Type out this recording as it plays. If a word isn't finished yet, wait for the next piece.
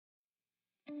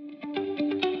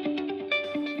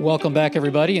Welcome back,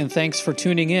 everybody, and thanks for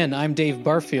tuning in. I'm Dave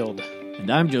Barfield. And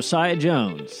I'm Josiah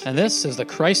Jones. And this is the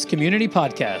Christ Community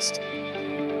Podcast.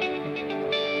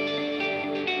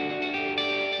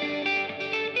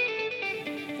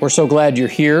 We're so glad you're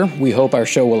here. We hope our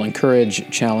show will encourage,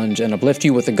 challenge, and uplift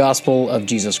you with the gospel of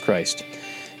Jesus Christ.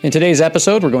 In today's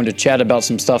episode, we're going to chat about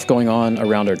some stuff going on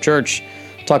around our church,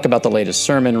 talk about the latest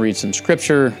sermon, read some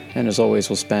scripture, and as always,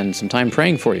 we'll spend some time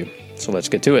praying for you. So let's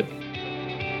get to it.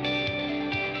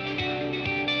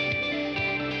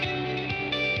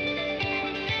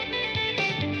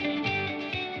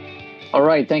 All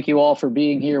right. Thank you all for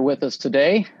being here with us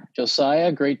today.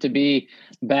 Josiah, great to be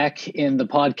back in the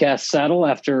podcast saddle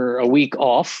after a week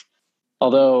off.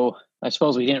 Although I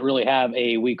suppose we didn't really have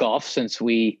a week off since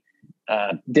we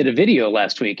did a video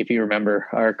last week, if you remember,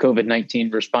 our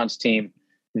COVID-19 response team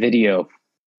video.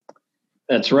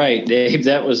 That's right, Dave.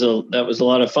 That was a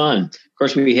lot of fun. Of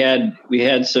course, we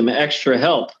had some extra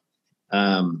help.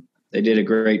 They did a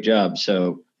great job.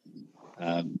 So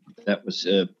that was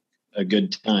a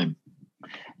good time.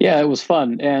 Yeah, it was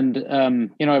fun. And,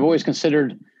 I've always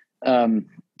considered that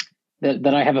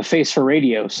I have a face for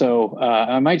radio. So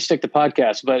I might stick to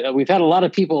podcasts, but we've had a lot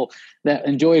of people that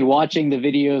enjoyed watching the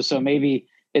videos. So maybe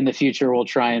in the future, we'll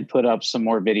try and put up some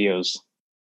more videos.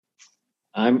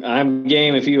 I'm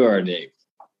game if you are, Dave.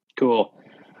 Cool.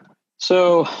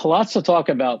 So lots to talk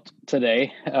about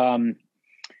today. We haven't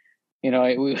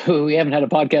had a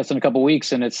podcast in a couple of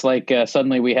weeks, and it's like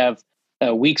suddenly we have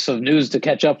weeks of news to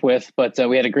catch up with, but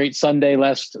we had a great Sunday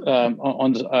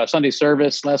on Sunday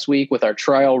service last week with our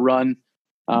trial run.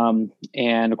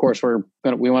 And of course,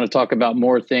 we want to talk about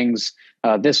more things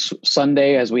this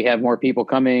Sunday as we have more people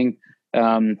coming.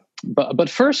 But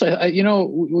first,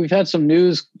 we've had some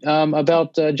news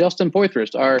about Justin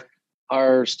Poythress,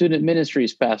 our student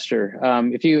ministries pastor.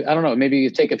 Maybe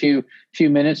you take a few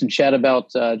minutes and chat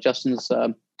about Justin's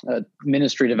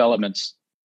ministry developments.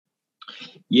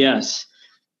 Yes.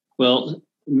 Well,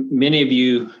 many of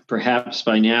you perhaps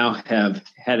by now have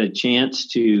had a chance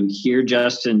to hear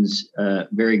Justin's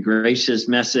very gracious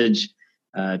message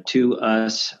to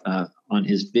us on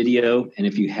his video. And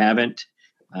if you haven't,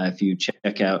 if you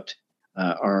check out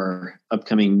our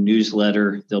upcoming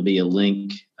newsletter, there'll be a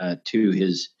link to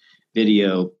his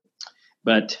video.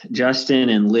 But Justin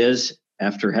and Liz,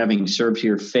 after having served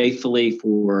here faithfully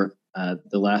for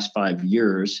the last 5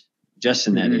 years,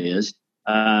 Justin, that is,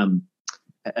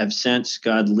 have sensed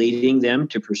God leading them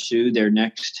to pursue their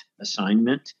next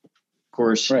assignment. Of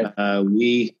course, right.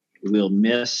 We will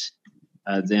miss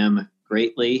them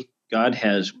greatly. God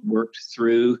has worked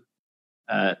through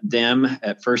them.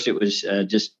 At first, it was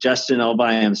just Justin all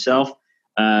by himself.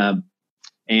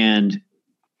 And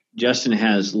Justin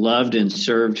has loved and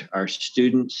served our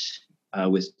students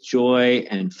with joy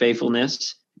and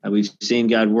faithfulness. We've seen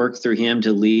God work through him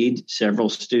to lead several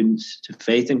students to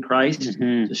faith in Christ,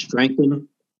 to strengthen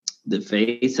the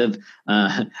faith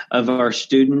of our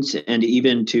students, and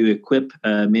even to equip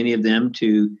many of them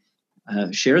to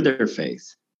share their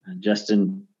faith.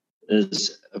 Justin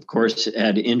has, of course,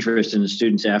 had interest in the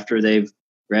students after they've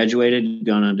graduated,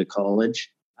 gone on to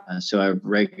college. So I've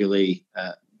regularly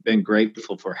been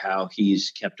grateful for how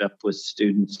he's kept up with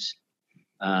students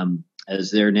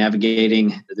as they're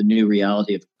navigating the new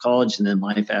reality of college and then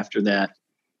life after that.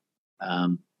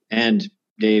 And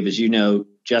Dave, as you know,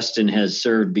 Justin has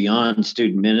served beyond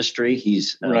student ministry.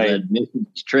 He's led mission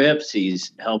trips.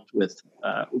 He's helped with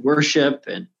worship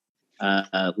and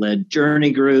led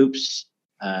journey groups.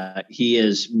 He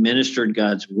has ministered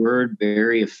God's word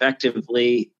very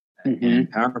effectively and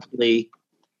powerfully.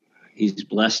 He's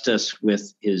blessed us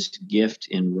with his gift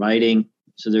in writing.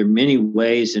 So there are many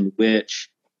ways in which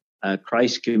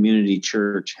Christ Community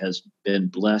Church has been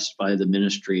blessed by the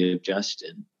ministry of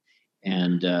Justin.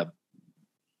 And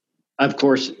of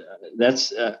course,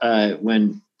 that's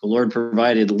when the Lord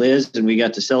provided Liz and we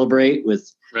got to celebrate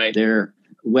with their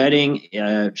wedding.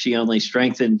 She only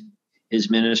strengthened his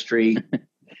ministry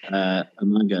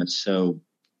among us. So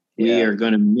we are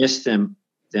going to miss them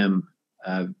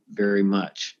very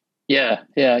much. Yeah.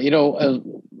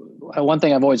 One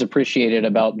thing I've always appreciated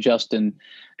about Justin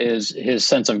is his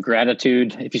sense of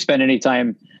gratitude. If you spend any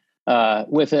time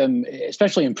with him,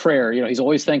 especially in prayer, he's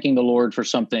always thanking the Lord for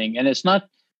something. And it's not,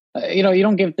 you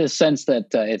don't get this sense that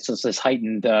it's just this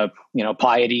heightened,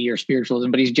 piety or spiritualism,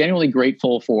 but he's genuinely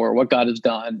grateful for what God has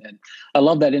done. And I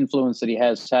love that influence that he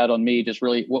has had on me. Just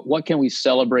really, what can we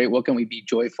celebrate? What can we be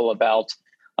joyful about?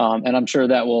 And I'm sure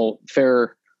that will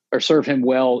serve him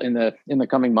well in the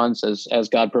coming months as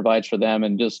God provides for them,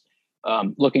 and just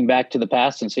looking back to the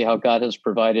past and see how God has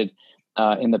provided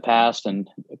in the past, and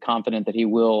confident that he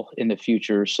will in the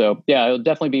future. So yeah, it'll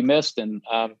definitely be missed. And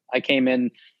I came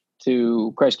in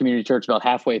to Christ Community Church about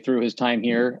halfway through his time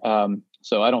here.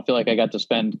 So I don't feel like I got to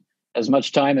spend as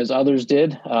much time as others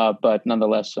did, but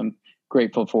nonetheless, I'm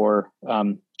grateful for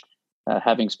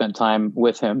having spent time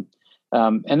with him.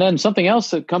 And then something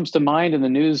else that comes to mind in the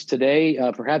news today,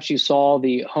 perhaps you saw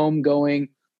the homegoing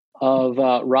of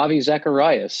Ravi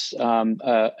Zacharias,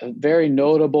 a very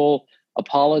notable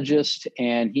apologist,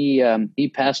 and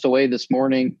he passed away this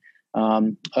morning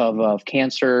of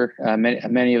cancer.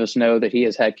 Many of us know that he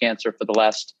has had cancer for the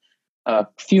last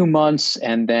few months,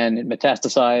 and then it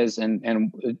metastasized,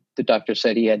 and the doctor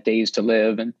said he had days to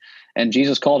live, and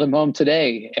Jesus called him home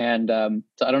today. And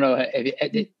so I don't know,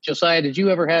 Josiah, did you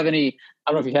ever have any?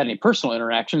 I don't know if you had any personal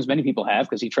interactions. Many people have,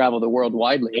 because he traveled the world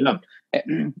widely. Yeah.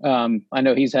 I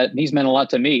know he's meant a lot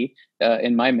to me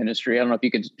in my ministry. I don't know if you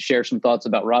could share some thoughts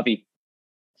about Ravi.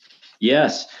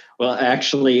 Yes. Well,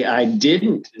 actually, I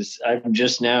didn't. I'm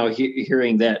just now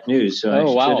hearing that news, so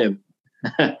I should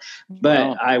have. But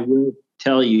wow. I will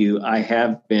tell you, I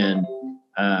have been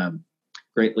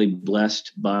greatly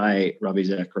blessed by Ravi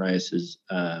Zacharias'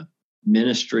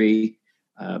 ministry,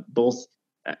 both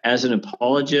as an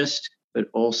apologist, but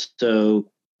also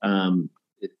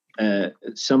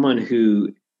someone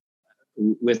who,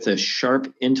 with a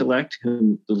sharp intellect,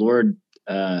 whom the Lord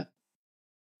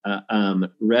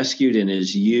rescued and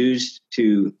is used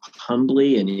to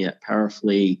humbly and yet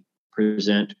powerfully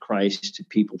present Christ to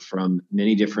people from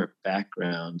many different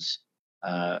backgrounds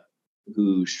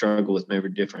who struggle with many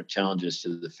different challenges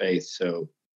to the faith. So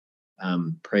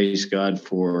praise God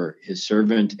for his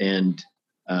servant and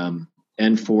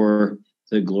for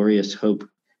the glorious hope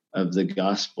of the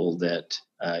gospel that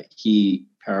he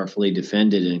powerfully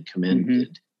defended and commended.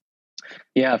 Mm-hmm.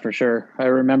 Yeah, for sure. I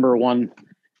remember one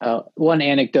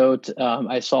anecdote.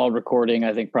 I saw a recording,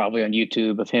 I think probably on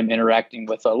YouTube, of him interacting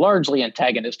with a largely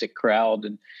antagonistic crowd,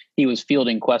 and he was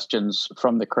fielding questions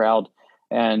from the crowd.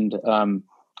 And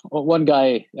one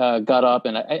guy got up,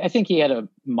 and I think he had a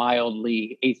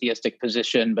mildly atheistic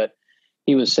position, but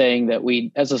he was saying that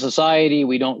we, as a society,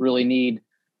 we don't really need,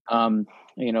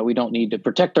 we don't need to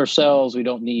protect ourselves. We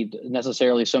don't need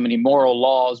necessarily so many moral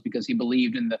laws, because he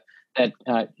believed in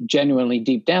that genuinely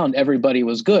deep down, everybody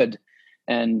was good.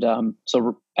 And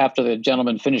so after the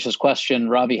gentleman finished his question,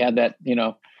 Ravi had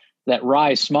that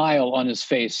wry smile on his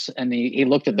face. And he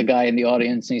looked at the guy in the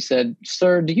audience and he said,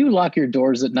 "Sir, do you lock your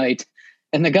doors at night?"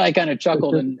 And the guy kind of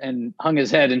chuckled and hung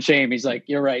his head in shame. He's like,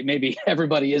 "You're right. Maybe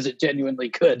everybody isn't genuinely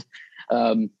good."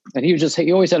 And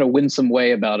he always had a winsome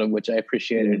way about him, which I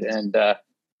appreciated. And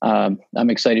I'm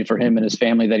excited for him and his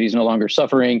family that he's no longer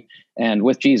suffering and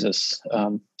with Jesus.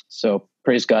 So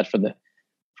praise God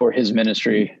for his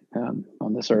ministry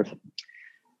on this earth.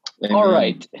 Amen. All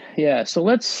right. Yeah. So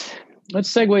let's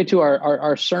segue to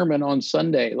our sermon on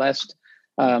Sunday. Last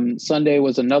Sunday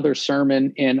was another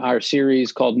sermon in our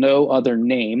series called No Other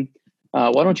Name.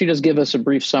 Why don't you just give us a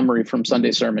brief summary from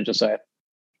Sunday's sermon, Josiah?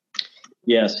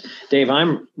 Yes, Dave,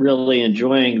 I'm really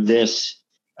enjoying this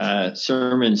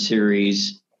sermon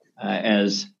series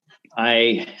as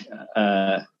I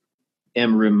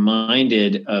am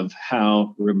reminded of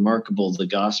how remarkable the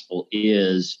gospel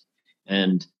is.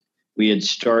 And we had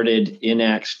started in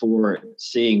Acts 4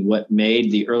 seeing what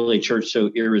made the early church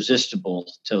so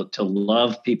irresistible to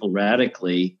love people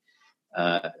radically,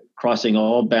 crossing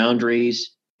all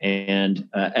boundaries and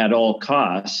at all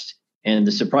costs. And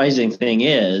the surprising thing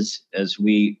is, as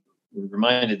we were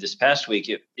reminded this past week,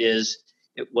 it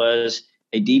was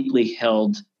a deeply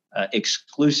held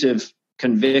exclusive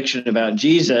conviction about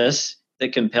Jesus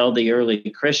that compelled the early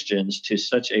Christians to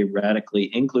such a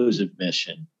radically inclusive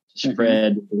mission to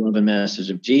spread the love and message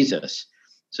of Jesus.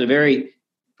 So very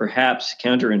perhaps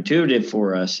counterintuitive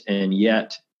for us, and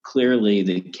yet clearly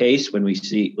the case when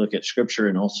we look at Scripture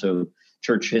and also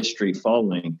church history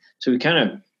following. So we kind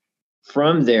of,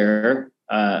 from there,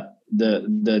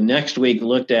 the next week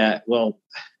looked at, well,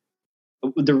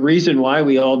 the reason why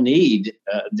we all need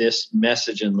this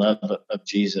message and love of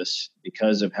Jesus,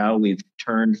 because of how we've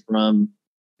turned from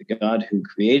the God who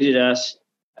created us.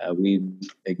 We've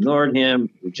ignored him,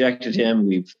 rejected him.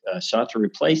 We've sought to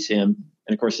replace him.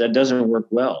 And of course, that doesn't work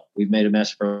well. We've made a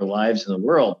mess of our lives in the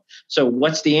world. So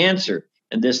what's the answer?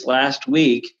 And this last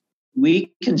week,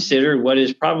 we considered what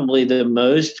is probably the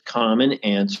most common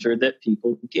answer that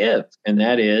people give. And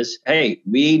that is, hey,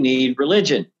 we need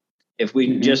religion. If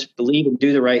we just believe and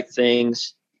do the right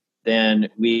things, then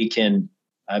we can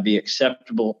be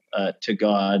acceptable to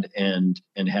God and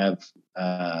have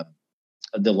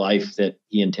the life that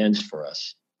he intends for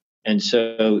us. And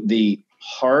so the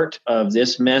heart of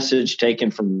this message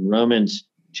taken from Romans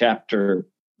chapter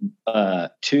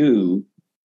 2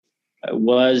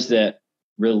 was that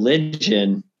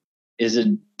religion is a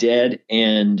dead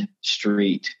end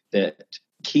street that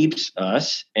keeps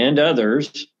us and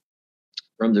others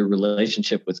from the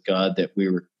relationship with God that we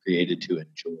were created to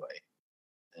enjoy.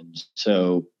 And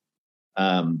so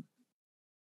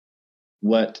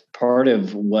what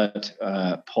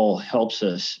Paul helps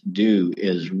us do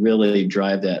is really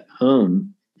drive that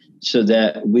home so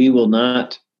that we will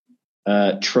not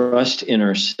trust in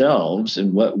ourselves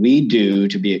and what we do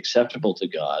to be acceptable to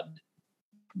God,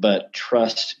 but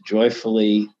trust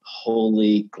joyfully,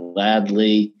 wholly,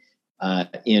 gladly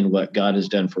in what God has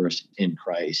done for us in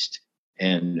Christ.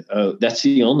 And that's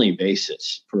the only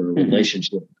basis for a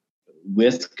relationship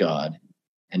with God.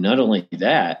 And not only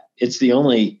that, it's the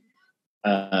only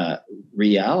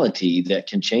reality that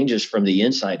can change us from the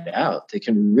inside out, that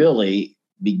can really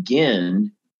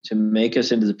begin to make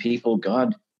us into the people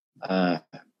God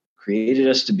created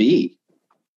us to be.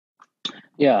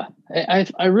 Yeah, I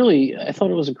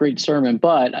thought it was a great sermon,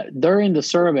 but during the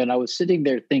sermon, I was sitting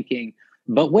there thinking,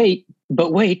 but wait,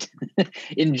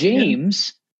 in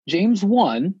James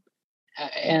 1,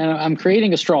 and I'm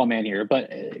creating a straw man here,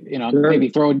 but Sure. maybe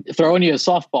throwing you a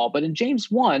softball, but in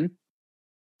James 1,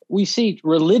 we see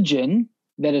religion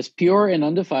that is pure and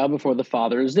undefiled before the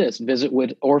Father is this: visit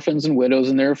with orphans and widows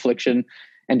in their affliction,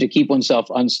 and to keep oneself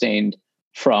unstained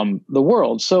from the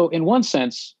world. So in one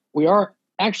sense, we are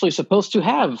actually supposed to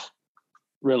have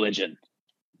religion.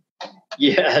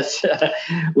 Yes.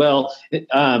 Well,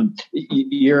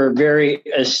 you're very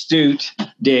astute,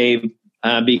 Dave,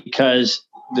 because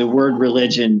the word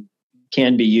religion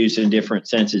can be used in different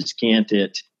senses, can't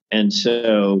it? And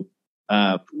so,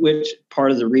 which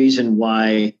part of the reason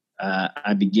why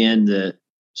I began the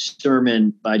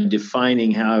sermon by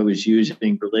defining how I was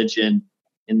using religion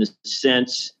in the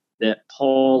sense that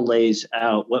Paul lays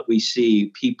out what we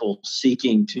see people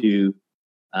seeking to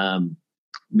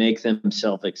make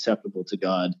themselves acceptable to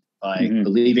God by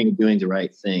believing and doing the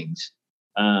right things.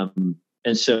 And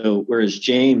so, whereas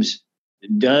James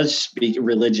does speak,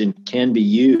 religion can be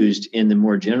used in the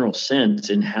more general sense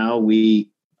in how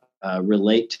we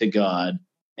relate to God.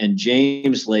 And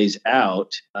James lays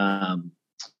out,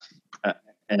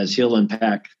 as he'll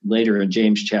unpack later in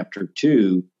James chapter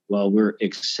 2, while we're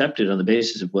accepted on the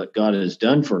basis of what God has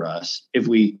done for us, if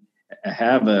we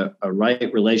have a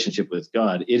right relationship with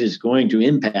God, it is going to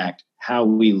impact how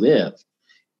we live.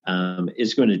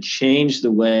 It's going to change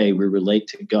the way we relate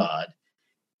to God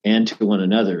and to one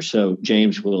another. So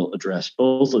James will address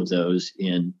both of those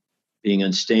in being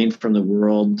unstained from the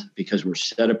world because we're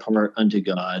set apart unto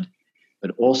God,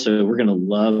 but also we're going to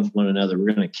love one another.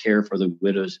 We're going to care for the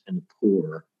widows and the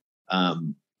poor.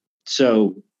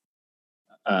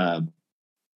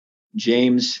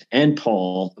 James and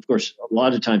Paul, of course, a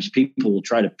lot of times people will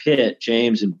try to pit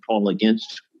James and Paul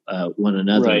against one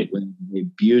another, right, when they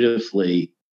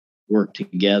beautifully work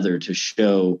together to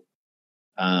show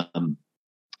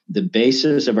the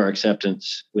basis of our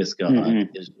acceptance with God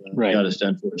is what God has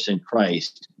done for us in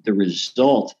Christ. The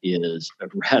result is a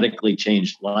radically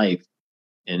changed life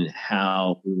in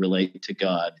how we relate to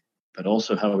God, but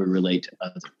also how we relate to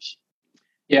others.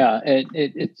 Yeah,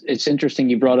 it's interesting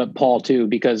you brought up Paul too,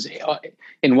 because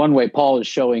in one way, Paul is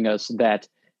showing us that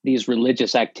these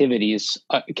religious activities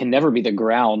can never be the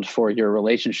ground for your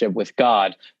relationship with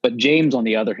God. But James, on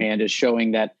the other hand, is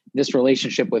showing that this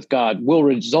relationship with God will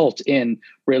result in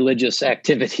religious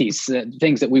activities,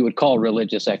 things that we would call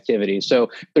religious activities. So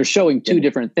they're showing two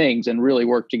different things and really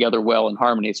work together well in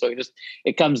harmony. So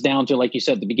it comes down to, like you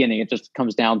said at the beginning, it just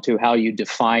comes down to how you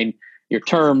define your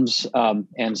terms.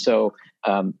 And so,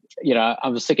 I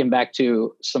was thinking back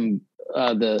to some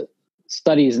the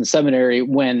studies in seminary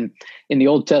when in the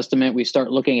Old Testament we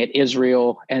start looking at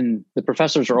Israel, and the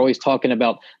professors are always talking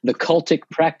about the cultic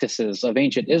practices of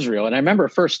ancient Israel. And I remember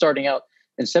first starting out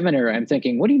in seminary, I'm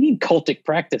thinking, what do you mean cultic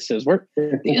practices?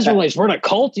 The Israelites weren't a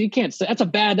cult. You can't say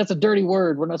that's a dirty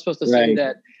word. We're not supposed to say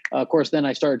that. Of course, then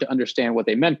I started to understand what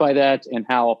they meant by that and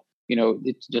how,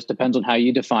 it just depends on how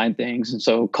you define things. And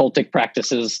so cultic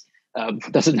practices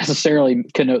doesn't necessarily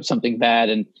connote something bad,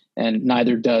 and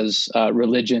neither does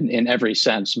religion in every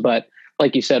sense. But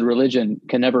like you said, religion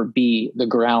can never be the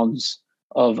grounds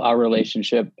of our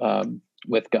relationship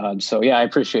with God. So yeah, I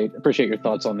appreciate your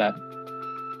thoughts on that.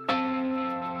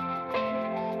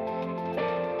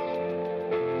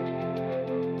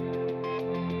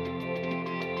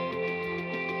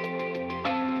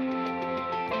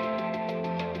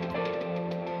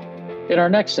 In our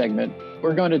next segment,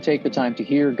 we're going to take the time to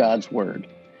hear God's word.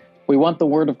 We want the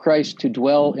word of Christ to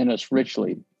dwell in us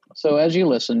richly. So as you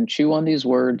listen, chew on these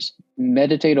words,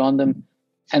 meditate on them,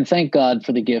 and thank God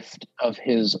for the gift of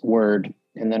his word.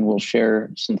 And then we'll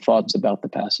share some thoughts about the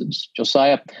passage.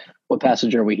 Josiah, what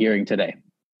passage are we hearing today?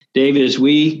 David, as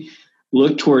we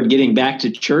look toward getting back to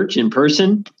church in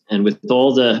person and with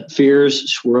all the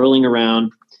fears swirling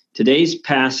around, today's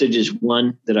passage is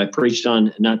one that I preached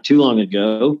on not too long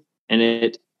ago, and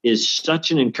it is such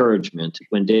an encouragement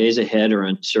when days ahead are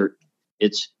uncertain.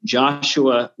 It's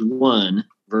Joshua 1,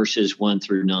 verses 1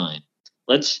 through 9.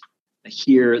 Let's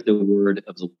hear the word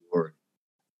of the Lord.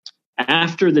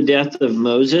 After the death of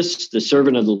Moses, the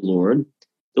servant of the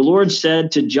Lord said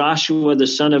to Joshua, the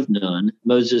son of Nun,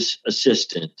 Moses'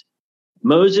 assistant,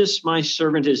 Moses, my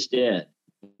servant, is dead.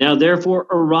 Now, therefore,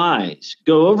 arise,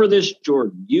 go over this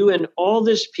Jordan, you and all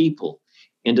this people,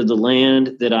 into the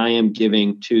land that I am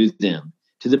giving to them,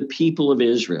 to the people of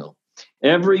Israel.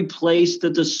 Every place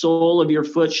that the sole of your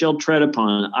foot shall tread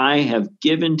upon, I have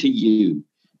given to you,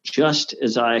 just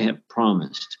as I have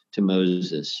promised to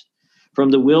Moses.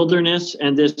 From the wilderness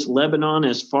and this Lebanon,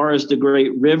 as far as the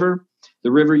great river,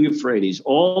 the river Euphrates,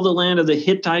 all the land of the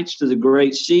Hittites to the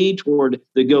great sea, toward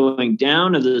the going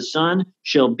down of the sun,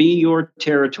 shall be your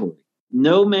territory.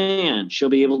 No man shall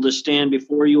be able to stand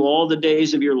before you all the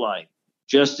days of your life.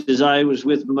 Just as I was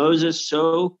with Moses,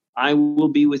 so I will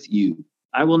be with you.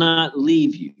 I will not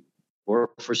leave you or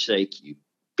forsake you.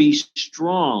 Be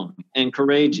strong and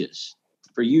courageous,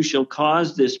 for you shall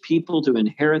cause this people to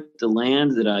inherit the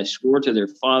land that I swore to their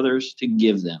fathers to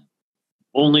give them.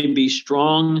 Only be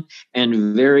strong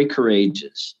and very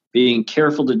courageous, being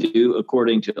careful to do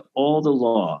according to all the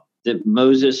law that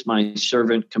Moses, my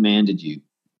servant, commanded you.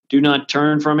 Do not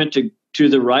turn from it to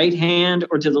the right hand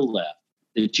or to the left,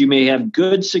 that you may have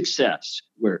good success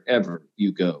wherever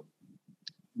you go.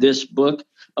 This book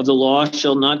of the law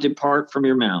shall not depart from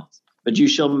your mouth, but you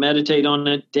shall meditate on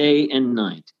it day and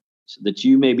night, so that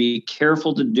you may be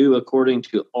careful to do according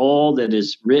to all that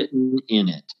is written in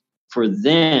it. For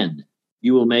then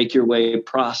you will make your way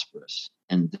prosperous,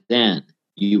 and then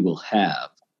you will have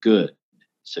good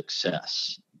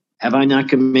success. Have I not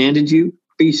commanded you?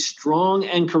 Be strong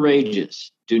and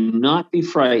courageous. Do not be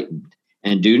frightened,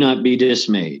 and do not be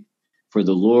dismayed. For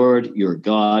the Lord your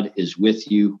God is with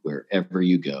you wherever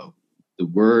you go. The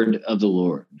word of the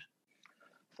Lord.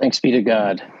 Thanks be to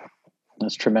God.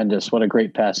 That's tremendous. What a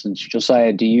great passage.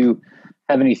 Josiah, do you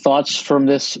have any thoughts from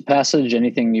this passage?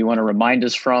 Anything you want to remind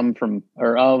us from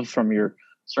your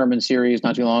sermon series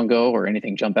not too long ago, or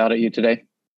anything jump out at you today?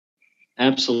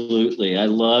 Absolutely. I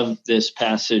love this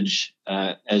passage,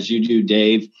 as you do,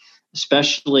 Dave,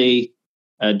 especially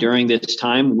during this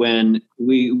time when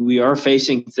we are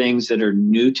facing things that are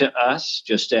new to us,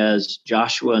 just as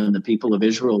Joshua and the people of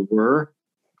Israel were.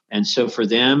 And so for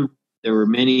them, there were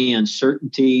many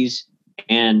uncertainties.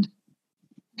 And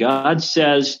God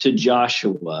says to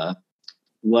Joshua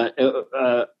what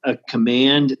a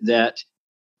command that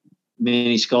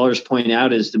many scholars point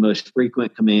out is the most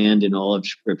frequent command in all of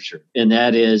Scripture, and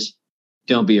that is,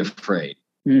 don't be afraid.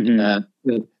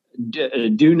 Mm-hmm.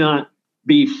 Do not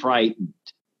be frightened.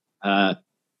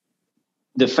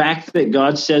 The fact that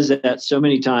God says that so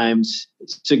many times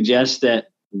suggests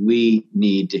that we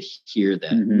need to hear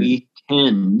that. Mm-hmm. We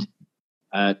tend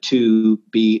to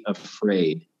be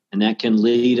afraid, and that can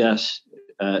lead us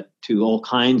to all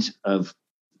kinds of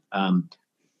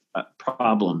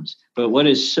problems. But what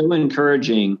is so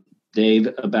encouraging, Dave,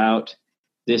 about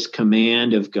this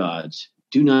command of God's,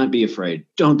 do not be afraid,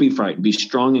 don't be frightened, be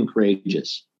strong and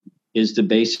courageous, is the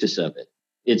basis of it.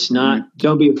 It's not,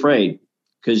 don't be afraid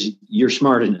because you're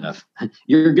smart enough,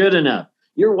 you're good enough,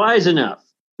 you're wise enough.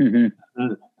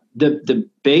 Mm-hmm. The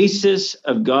basis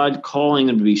of God calling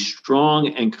them to be strong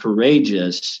and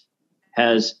courageous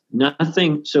has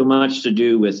nothing so much to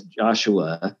do with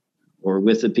Joshua or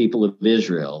with the people of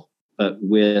Israel, but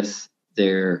with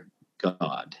their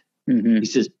God. Mm-hmm. He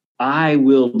says, I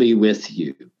will be with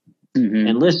you. Mm-hmm.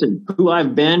 And listen, who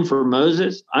I've been for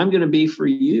Moses, I'm going to be for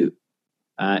you.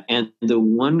 And the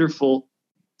wonderful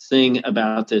thing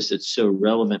about this that's so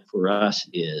relevant for us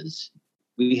is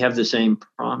we have the same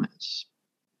promise.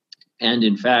 And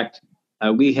in fact,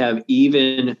 we have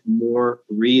even more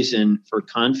reason for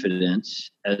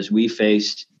confidence as we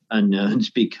face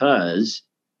unknowns because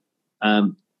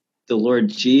the Lord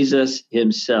Jesus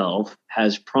himself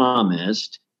has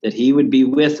promised that he would be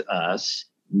with us,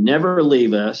 never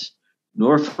leave us,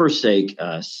 nor forsake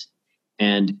us.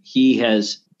 And he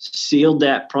has sealed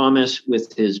that promise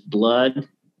with his blood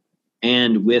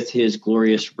and with his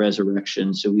glorious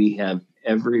resurrection. So we have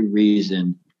every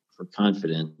reason for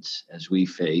confidence as we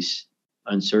face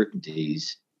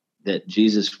uncertainties that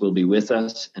Jesus will be with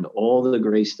us, and all the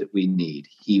grace that we need,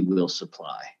 he will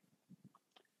supply.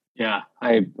 Yeah,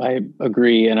 I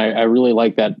agree. And I really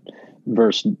like that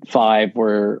verse 5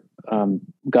 where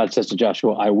God says to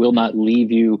Joshua, I will not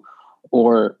leave you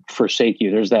or forsake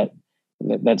you. There's that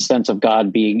sense of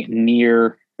God being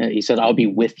near. He said, I'll be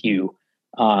with you.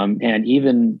 And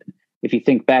even if you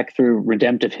think back through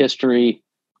redemptive history,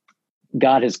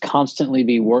 God has constantly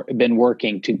been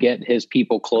working to get his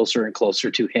people closer and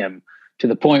closer to him, to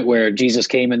the point where Jesus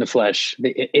came in the flesh,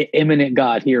 the imminent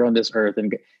God here on this earth,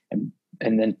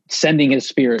 and then sending his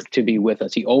spirit to be with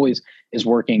us. He always is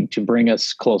working to bring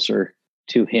us closer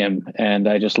to him. And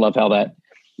I just love how that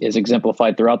is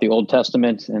exemplified throughout the Old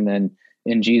Testament, and then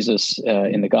in Jesus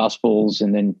in the Gospels,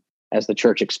 and then as the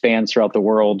church expands throughout the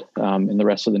world in the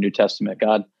rest of the New Testament.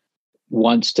 God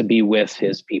wants to be with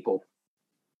his people.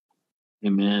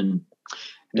 Amen.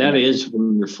 That is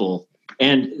wonderful.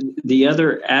 And the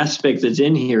other aspect that's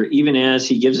in here, even as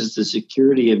he gives us the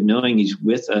security of knowing he's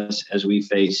with us as we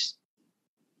face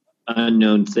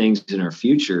unknown things in our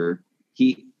future,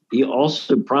 he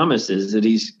also promises that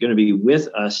he's going to be with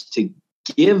us to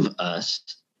give us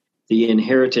the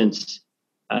inheritance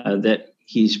that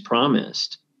he's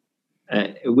promised,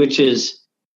 which is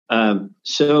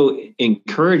so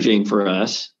encouraging for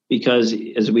us, because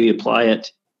as we apply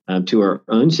it to our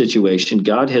own situation,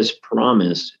 God has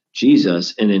promised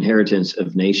Jesus an inheritance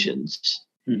of nations.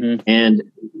 Mm-hmm. And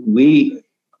we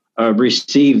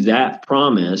receive that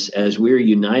promise as we're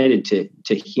united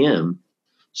to him.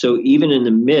 So even in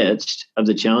the midst of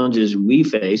the challenges we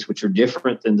face, which are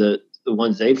different than the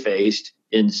ones they faced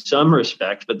in some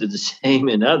respect, but they're the same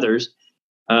in others,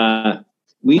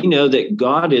 we know that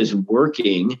God is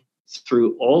working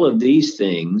through all of these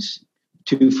things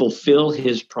to fulfill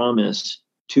his promise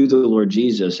to the Lord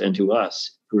Jesus and to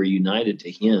us who are united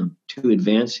to him, to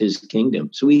advance his kingdom.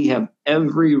 So we have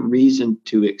every reason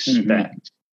to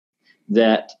expect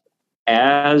that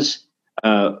as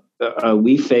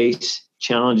we face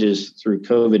challenges through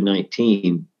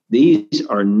COVID-19, these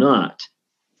are not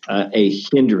a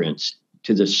hindrance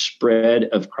to the spread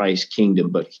of Christ's kingdom,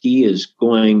 but he is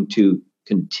going to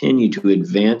continue to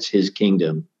advance his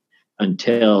kingdom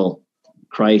until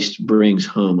Christ brings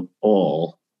home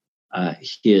all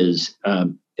his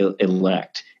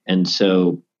elect. And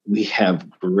so we have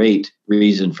great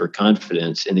reason for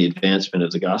confidence in the advancement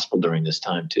of the gospel during this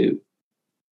time too.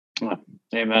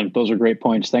 Amen. Those are great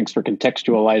points. Thanks for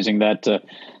contextualizing that to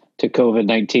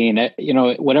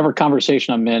COVID-19. Whatever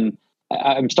conversation I'm in,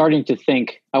 I'm starting to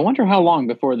think, I wonder how long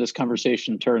before this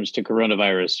conversation turns to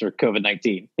coronavirus or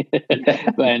COVID-19.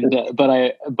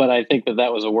 But I think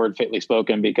that was a word fitly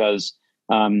spoken, because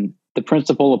the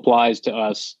principle applies to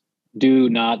us. Do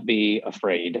not be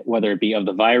afraid, whether it be of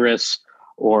the virus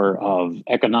or of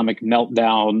economic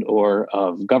meltdown or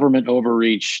of government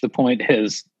overreach. The point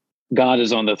is, God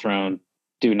is on the throne.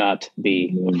 Do not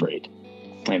be afraid.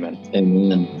 Amen.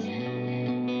 Amen.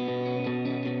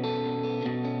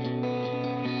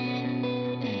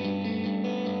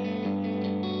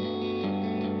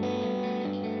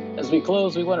 As we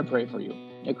close, we want to pray for you.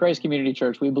 At Christ Community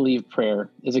Church, we believe prayer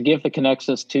is a gift that connects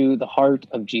us to the heart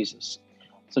of Jesus.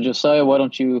 So Josiah, why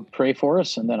don't you pray for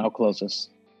us, and then I'll close us.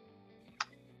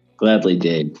 Gladly,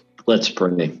 Dave. Let's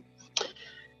pray.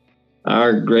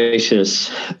 Our gracious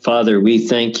Father, we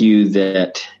thank you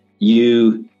that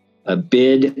you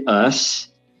bid us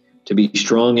to be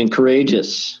strong and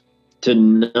courageous, to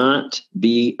not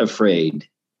be afraid.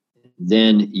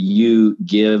 Then you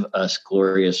give us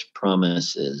glorious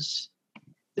promises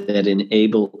that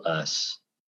enable us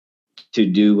to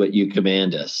do what you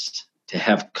command us, to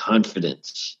have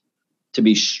confidence, to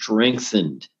be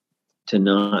strengthened, to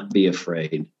not be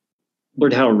afraid.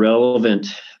 Lord, how relevant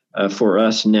for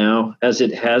us now, as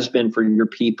it has been for your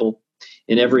people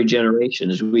in every generation,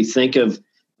 as we think of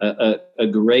a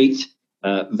great,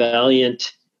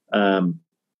 valiant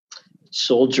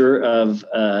soldier of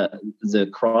the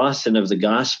cross and of the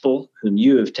gospel, whom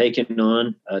you have taken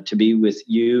on to be with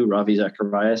you, Ravi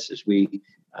Zacharias, as we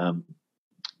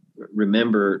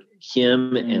remember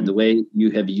him and the way you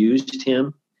have used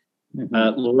him.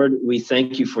 Lord, we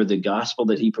thank you for the gospel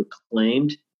that he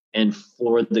proclaimed and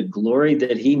for the glory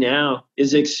that he now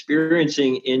is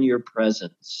experiencing in your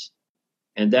presence,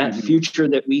 and that future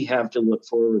that we have to look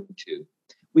forward to.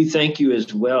 We thank you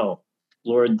as well,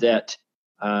 Lord, that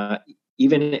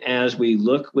even as we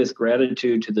look with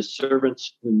gratitude to the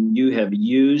servants whom you have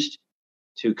used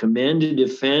to commend and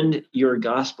defend your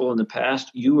gospel in the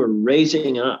past, you are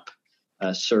raising up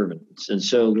servants. And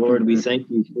so, Lord, we thank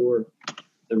you for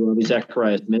the Ravi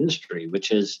Zacharias ministry, which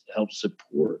has helped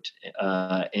support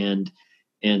and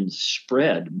and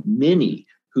spread many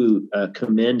who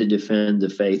commend and defend the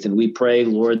faith. And we pray,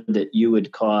 Lord, that you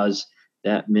would cause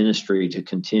that ministry to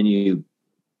continue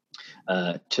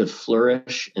to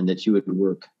flourish, and that you would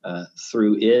work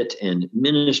through it and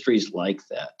ministries like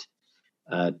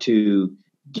that to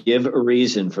give a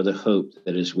reason for the hope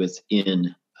that is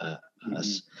within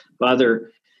us.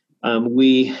 Father,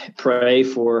 we pray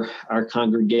for our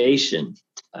congregation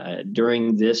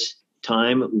during this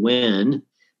time when,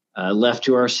 left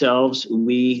to ourselves,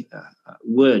 we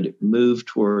would move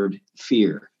toward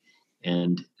fear.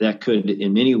 And that could,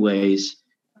 in many ways,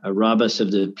 rob us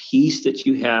of the peace that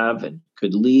you have, and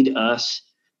could lead us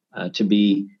to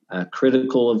be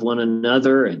critical of one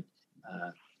another, and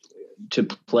to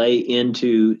play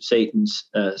into Satan's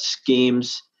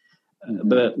schemes.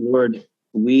 But Lord,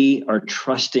 we are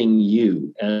trusting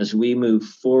you as we move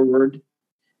forward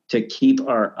to keep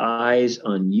our eyes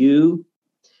on you,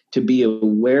 to be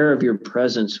aware of your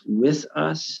presence with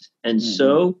us, and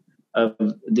so of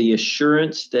the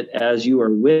assurance that as you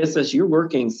are with us, you're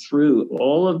working through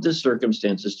all of the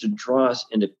circumstances to draw us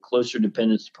into closer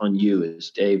dependence upon you, as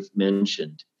Dave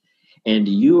mentioned. And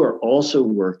you are also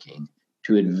working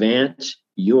to advance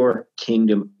your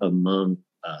kingdom among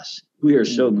us. We are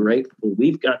so grateful.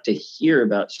 We've got to hear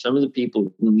about some of the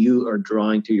people whom you are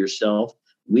drawing to yourself.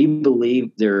 We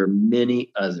believe there are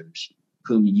many others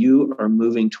whom you are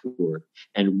moving toward.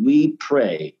 And we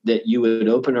pray that you would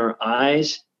open our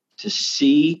eyes to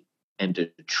see and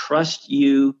to trust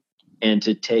you, and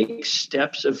to take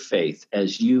steps of faith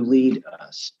as you lead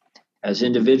us as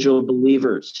individual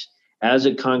believers, as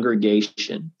a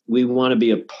congregation. We want to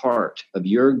be a part of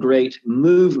your great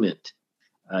movement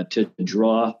to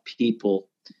draw people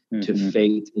to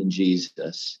faith in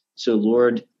Jesus. So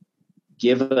Lord,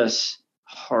 give us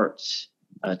hearts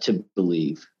to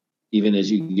believe, even as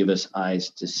you give us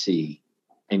eyes to see,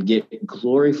 and get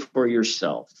glory for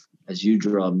yourself as you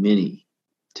draw many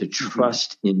to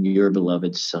trust in your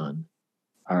beloved Son,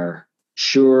 our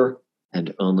sure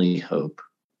and only hope.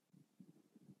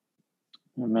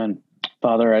 Amen.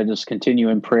 Father, I just continue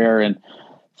in prayer and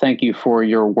thank you for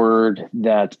your word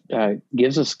that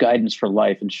gives us guidance for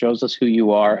life and shows us who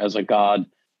you are as a God.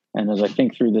 And as I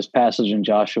think through this passage in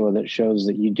Joshua that shows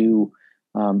that you do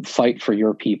fight for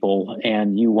your people,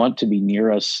 and you want to be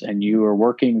near us, and you are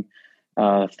working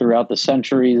throughout the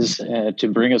centuries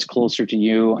to bring us closer to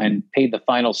you, and paid the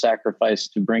final sacrifice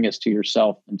to bring us to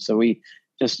yourself. And so we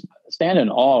just stand in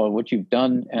awe of what you've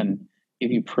done and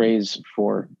give you praise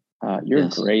for your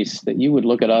grace, that you would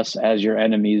look at us as your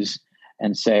enemies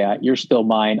and say, you're still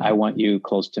mine. I want you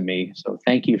close to me. So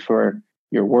thank you for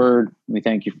your word. We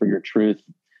thank you for your truth.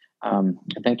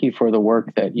 Thank you for the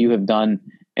work that you have done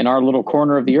in our little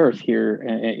corner of the earth here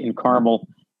in Carmel,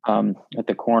 at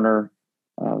the corner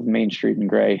of Main Street and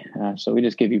Gray. So we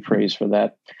just give you praise for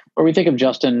that. Or we think of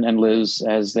Justin and Liz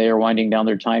as they are winding down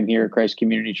their time here at Christ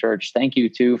Community Church. Thank you,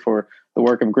 too, for the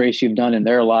work of grace you've done in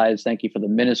their lives. Thank you for the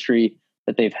ministry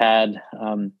that they've had,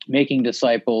 making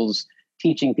disciples,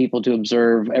 teaching people to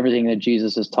observe everything that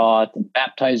Jesus has taught, and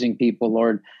baptizing people,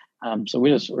 Lord. So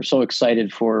we're so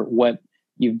excited for what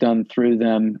you've done through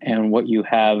them and what you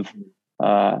have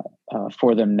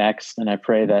for them next. And I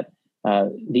pray that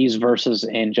these verses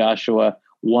in Joshua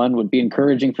 1 would be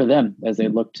encouraging for them as they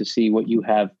look to see what you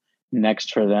have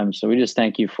next for them. So we just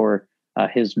thank you for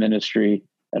his ministry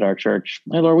at our church.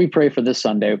 And Lord, we pray for this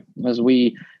Sunday as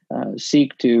we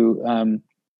seek to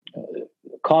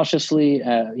cautiously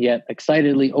yet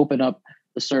excitedly open up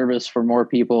the service for more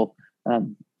people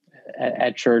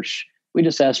at church. We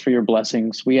just ask for your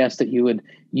blessings. We ask that you would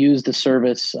use the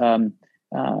service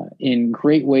in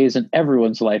great ways in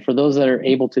everyone's life, for those that are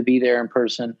able to be there in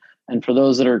person, and for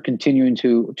those that are continuing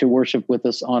to worship with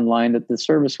us online, that the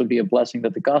service would be a blessing,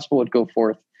 that the gospel would go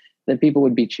forth, that people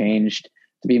would be changed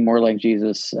to be more like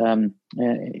Jesus, and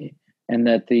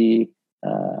that the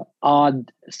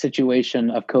odd situation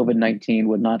of COVID-19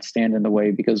 would not stand in the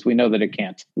way, because we know that it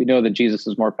can't. We know that Jesus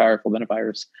is more powerful than a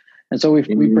virus. And so we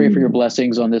pray for your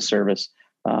blessings on this service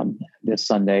this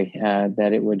Sunday,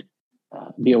 that it would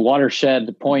be a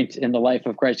watershed point in the life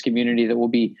of Christ Community that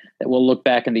we'll look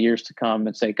back in the years to come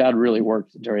and say, God really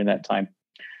worked during that time.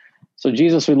 So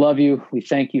Jesus, we love you. We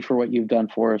thank you for what you've done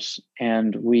for us.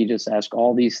 And we just ask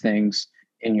all these things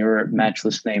in your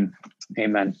matchless name.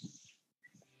 Amen.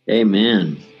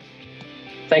 Amen.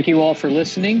 Thank you all for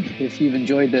listening. If you've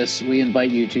enjoyed this, we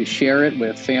invite you to share it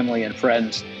with family and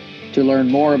friends. To learn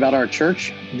more about our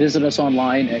church, visit us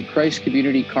online at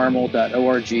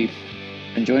christcommunitycarmel.org,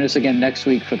 and join us again next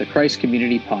week for the Christ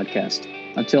Community Podcast.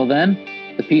 Until then,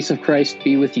 the peace of Christ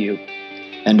be with you.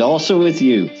 And also with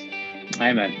you.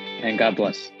 Amen. And God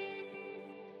bless.